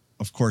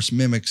 of course,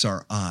 mimics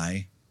our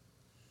eye,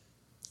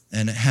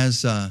 and it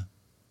has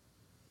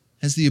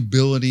the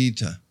ability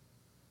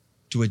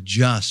to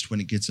adjust when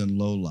it gets in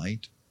low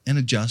light. and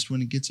adjust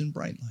when it gets in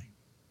bright light.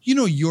 You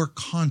know, your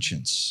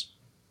conscience,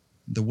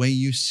 the way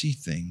you see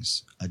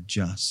things,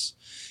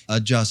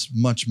 adjusts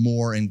much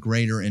more and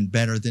greater and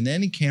better than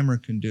any camera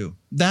can do.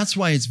 That's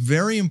why it's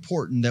very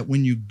important that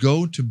when you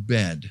go to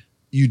bed,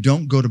 you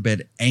don't go to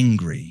bed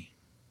angry.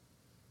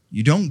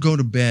 You don't go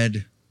to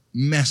bed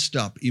messed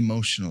up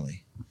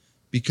emotionally.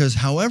 Because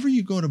however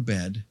you go to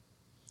bed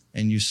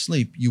and you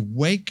sleep, you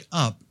wake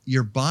up,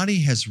 your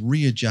body has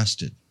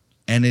readjusted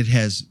and it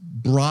has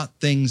brought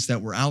things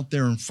that were out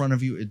there in front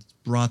of you, it's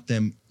brought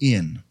them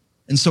in.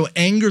 And so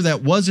anger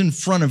that was in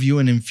front of you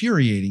and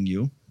infuriating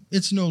you,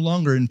 it's no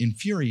longer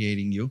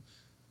infuriating you,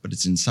 but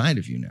it's inside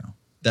of you now.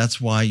 That's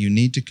why you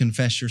need to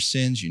confess your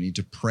sins. You need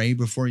to pray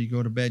before you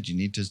go to bed. You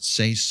need to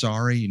say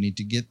sorry. You need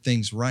to get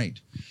things right.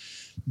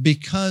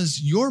 Because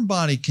your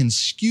body can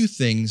skew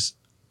things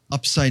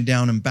upside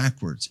down and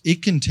backwards.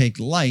 It can take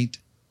light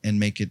and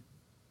make it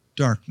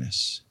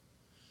darkness.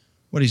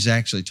 What he's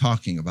actually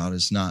talking about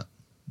is not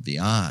the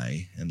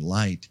eye and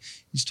light.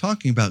 He's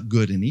talking about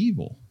good and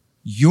evil.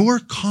 Your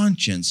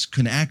conscience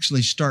can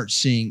actually start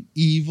seeing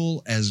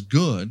evil as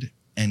good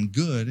and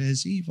good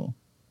as evil.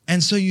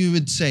 And so you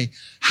would say,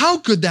 how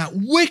could that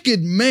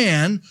wicked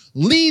man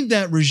lead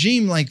that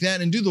regime like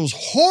that and do those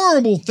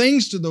horrible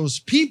things to those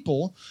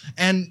people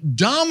and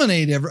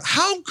dominate everyone?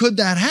 How could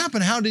that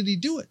happen? How did he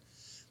do it?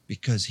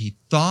 Because he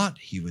thought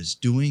he was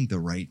doing the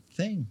right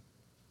thing.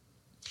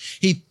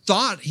 He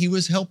thought he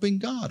was helping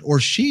God, or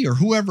she, or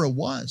whoever it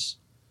was.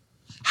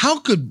 How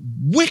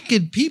could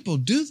wicked people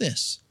do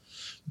this?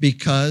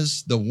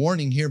 Because the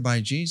warning here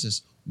by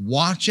Jesus,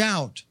 watch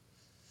out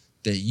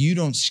that you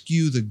don't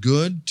skew the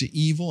good to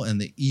evil and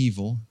the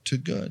evil to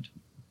good.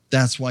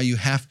 That's why you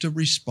have to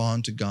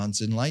respond to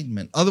God's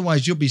enlightenment.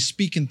 Otherwise, you'll be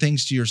speaking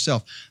things to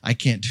yourself. I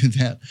can't do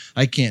that.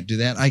 I can't do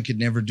that. I could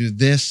never do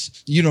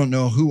this. You don't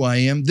know who I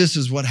am. This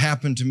is what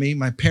happened to me.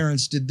 My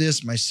parents did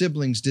this. My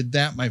siblings did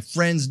that. My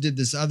friends did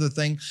this other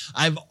thing.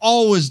 I've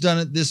always done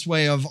it this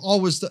way.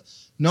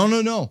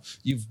 No.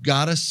 You've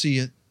got to see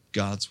it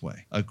God's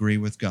way. Agree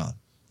with God.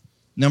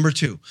 Number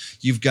 2,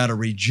 you've got to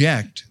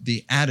reject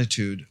the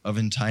attitude of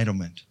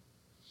entitlement.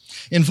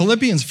 In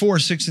Philippians 4,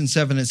 6, and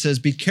 7, it says,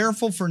 be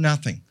careful for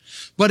nothing,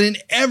 but in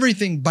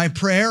everything by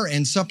prayer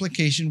and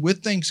supplication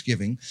with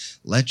thanksgiving,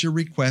 let your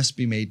requests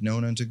be made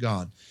known unto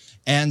God.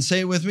 And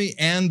say it with me,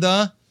 and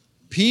the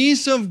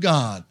peace of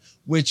God,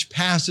 which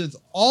passeth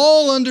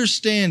all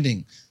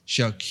understanding,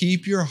 shall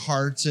keep your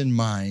hearts and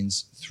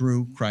minds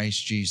through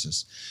Christ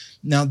Jesus.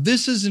 Now,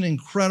 this is an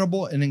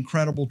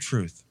incredible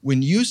truth.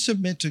 When you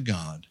submit to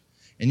God,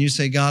 and you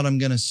say, God, I'm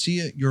going to see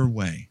it your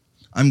way.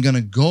 I'm going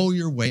to go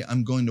your way.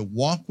 I'm going to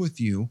walk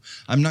with you.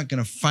 I'm not going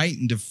to fight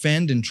and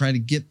defend and try to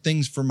get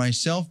things for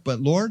myself.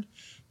 But Lord,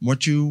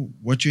 what you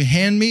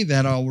hand me,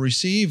 that I'll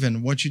receive.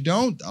 And what you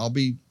don't, I'll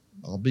be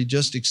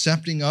just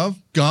accepting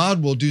of.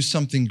 God will do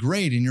something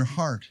great in your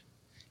heart.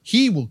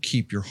 He will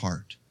keep your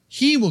heart.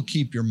 He will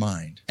keep your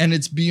mind. And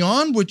it's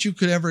beyond what you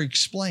could ever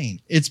explain.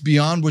 It's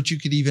beyond what you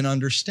could even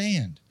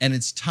understand. And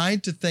it's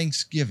tied to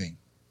thanksgiving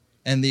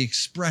and the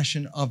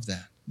expression of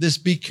that. This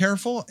be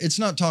careful, it's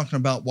not talking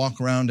about walk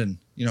around and,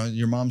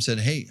 your mom said,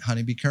 hey,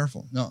 honey, be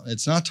careful. No,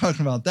 it's not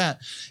talking about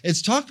that.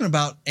 It's talking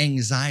about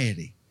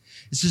anxiety.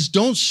 It says,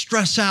 don't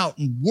stress out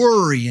and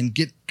worry and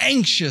get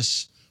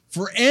anxious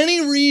for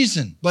any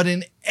reason, but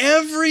in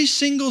every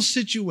single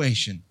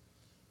situation,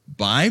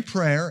 by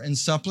prayer and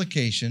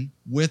supplication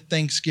with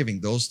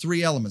thanksgiving. Those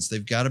 3 elements,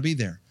 they've got to be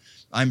there.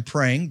 I'm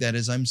praying, that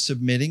is, I'm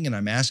submitting and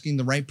I'm asking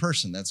the right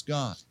person, that's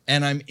God.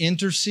 And I'm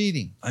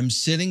interceding. I'm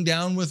sitting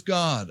down with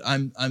God.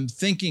 I'm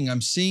thinking,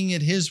 I'm seeing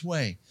it His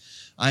way.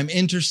 I'm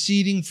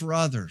interceding for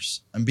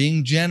others. I'm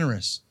being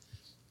generous.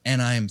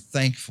 And I am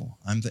thankful.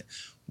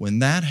 When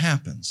that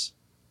happens,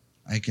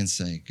 I can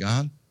say,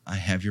 God, I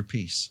have your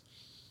peace.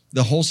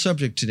 The whole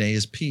subject today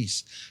is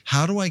peace.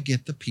 How do I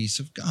get the peace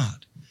of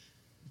God?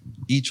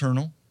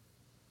 Eternal,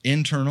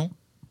 internal,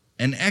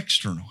 and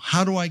external.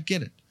 How do I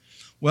get it?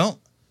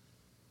 Well,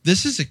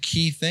 this is a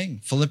key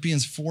thing.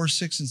 Philippians 4,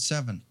 6, and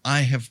 7.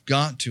 I have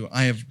got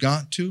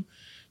to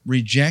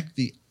reject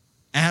the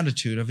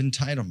attitude of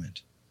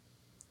entitlement.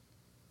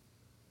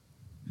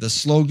 The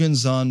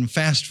slogans on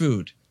fast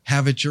food,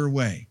 have it your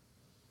way.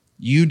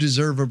 You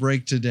deserve a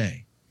break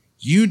today.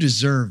 You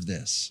deserve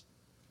this.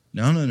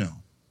 No.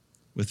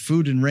 With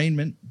food and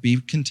raiment, be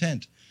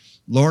content.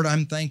 Lord,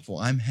 I'm thankful.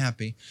 I'm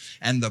happy.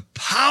 And the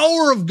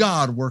power of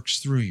God works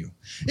through you.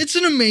 It's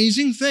an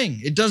amazing thing.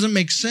 It doesn't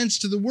make sense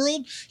to the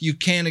world. You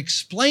can't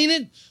explain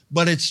it,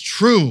 but it's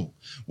true.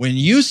 When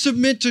you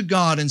submit to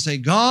God and say,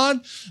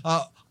 God,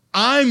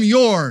 I'm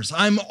yours.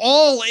 I'm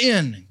all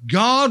in.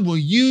 God will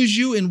use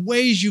you in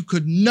ways you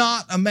could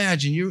not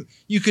imagine.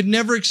 You could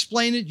never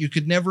explain it. You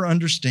could never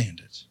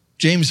understand it.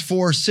 James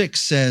 4,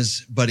 6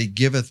 says, but He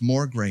giveth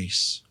more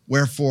grace.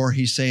 Wherefore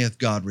He saith,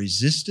 God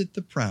resisteth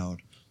the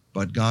proud,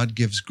 but God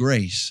gives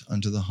grace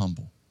unto the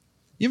humble.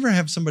 You ever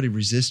have somebody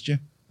resist you?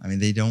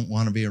 They don't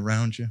want to be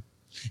around you.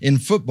 In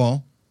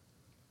football,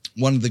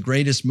 one of the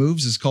greatest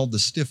moves is called the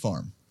stiff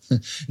arm.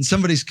 and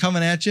somebody's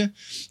coming at you,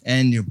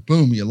 and you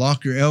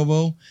lock your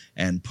elbow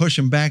and push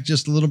them back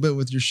just a little bit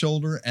with your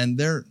shoulder, and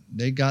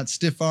they got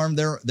stiff arm,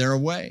 they're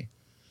away.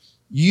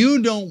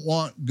 You don't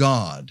want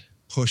God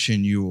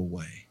pushing you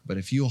away. But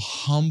if you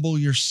humble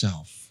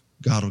yourself,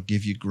 God will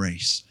give you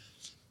grace,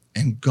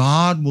 and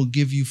God will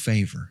give you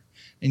favor.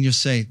 And you'll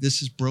say,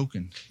 this is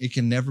broken. It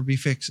can never be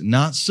fixed.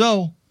 Not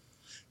so.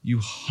 You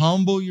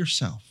humble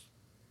yourself.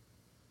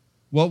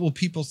 What will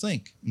people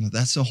think? No,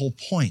 that's the whole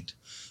point.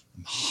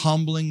 I'm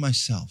humbling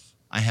myself.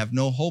 I have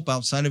no hope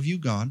outside of you,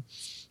 God.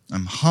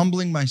 I'm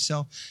humbling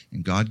myself,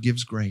 and God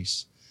gives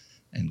grace,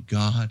 and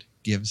God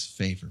gives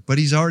favor. But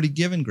he's already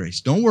given grace.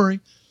 Don't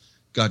worry.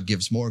 God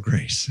gives more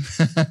grace.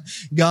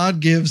 God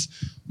gives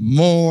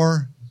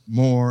more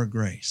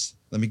grace.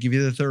 Let me give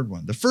you the third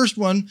one. The first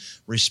one,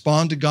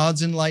 respond to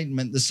God's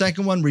enlightenment. The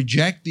second one,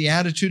 reject the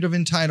attitude of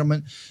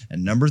entitlement.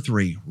 And number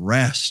 3,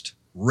 rest.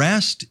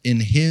 Rest in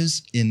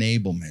his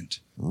enablement.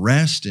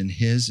 Rest in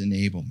his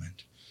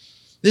enablement.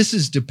 This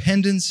is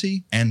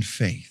dependency and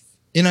faith.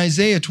 In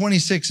Isaiah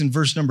 26 and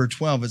verse number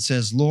 12, it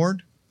says,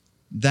 Lord,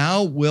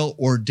 thou wilt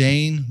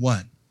ordain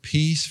what?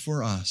 Peace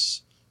for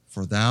us,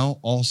 for thou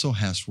also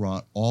hast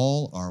wrought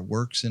all our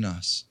works in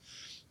us.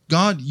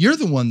 God, you're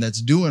the one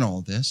that's doing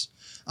all this.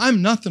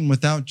 I'm nothing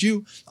without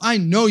you. I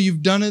know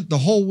you've done it the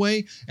whole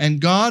way. And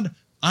God,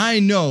 I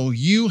know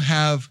you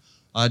have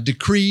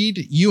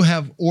decreed, you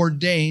have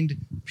ordained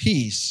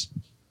peace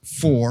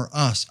for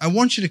us. I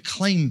want you to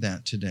claim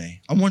that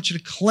today. I want you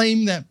to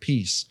claim that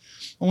peace.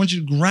 I want you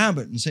to grab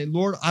it and say,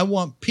 Lord, I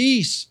want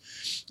peace.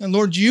 And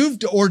Lord,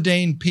 you've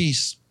ordained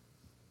peace.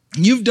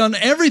 You've done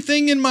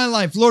everything in my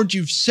life. Lord,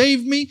 you've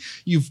saved me.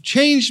 You've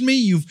changed me.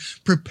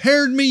 You've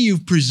prepared me.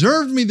 You've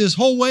preserved me this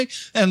whole way.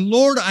 And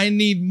Lord, I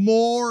need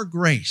more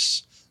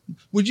grace.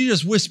 Would you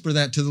just whisper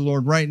that to the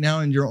Lord right now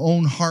in your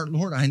own heart?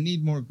 Lord, I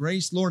need more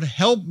grace. Lord,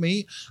 help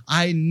me.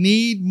 I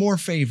need more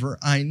favor.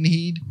 I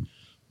need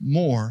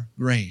more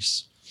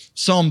grace.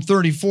 Psalm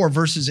 34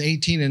 verses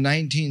 18 and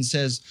 19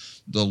 says,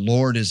 the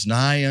Lord is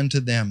nigh unto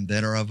them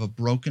that are of a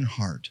broken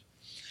heart,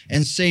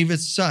 and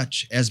saveth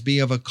such as be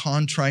of a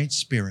contrite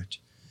spirit.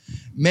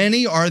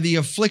 Many are the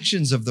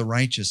afflictions of the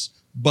righteous,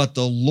 but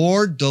the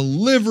Lord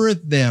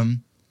delivereth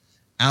them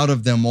out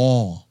of them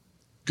all.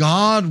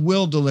 God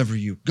will deliver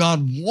you.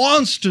 God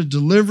wants to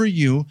deliver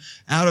you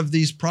out of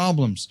these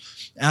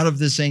problems, out of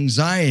this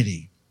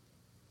anxiety,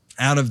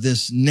 out of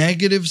this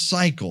negative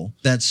cycle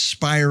that's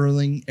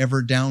spiraling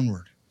ever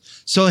downward.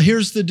 So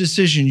here's the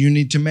decision you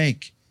need to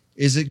make.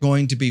 Is it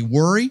going to be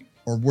worry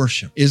or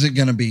worship? Is it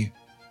going to be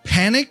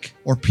panic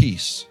or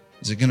peace?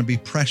 Is it going to be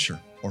pressure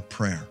or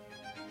prayer?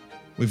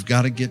 We've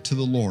got to get to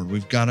the Lord.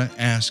 We've got to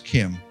ask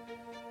him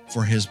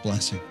for his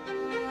blessing.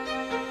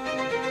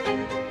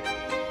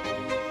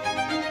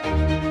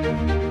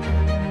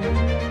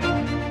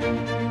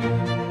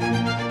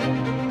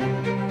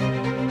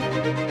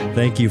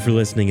 Thank you for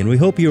listening, and we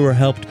hope you were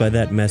helped by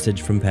that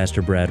message from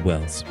Pastor Brad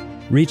Wells.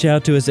 Reach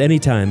out to us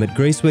anytime at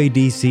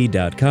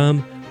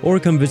gracewaydc.com or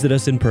come visit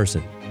us in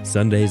person,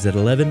 Sundays at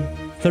 11,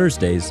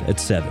 Thursdays at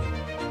 7.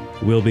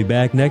 We'll be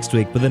back next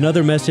week with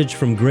another message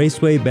from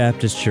Graceway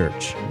Baptist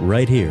Church,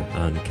 right here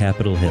on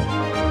Capitol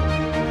Hill.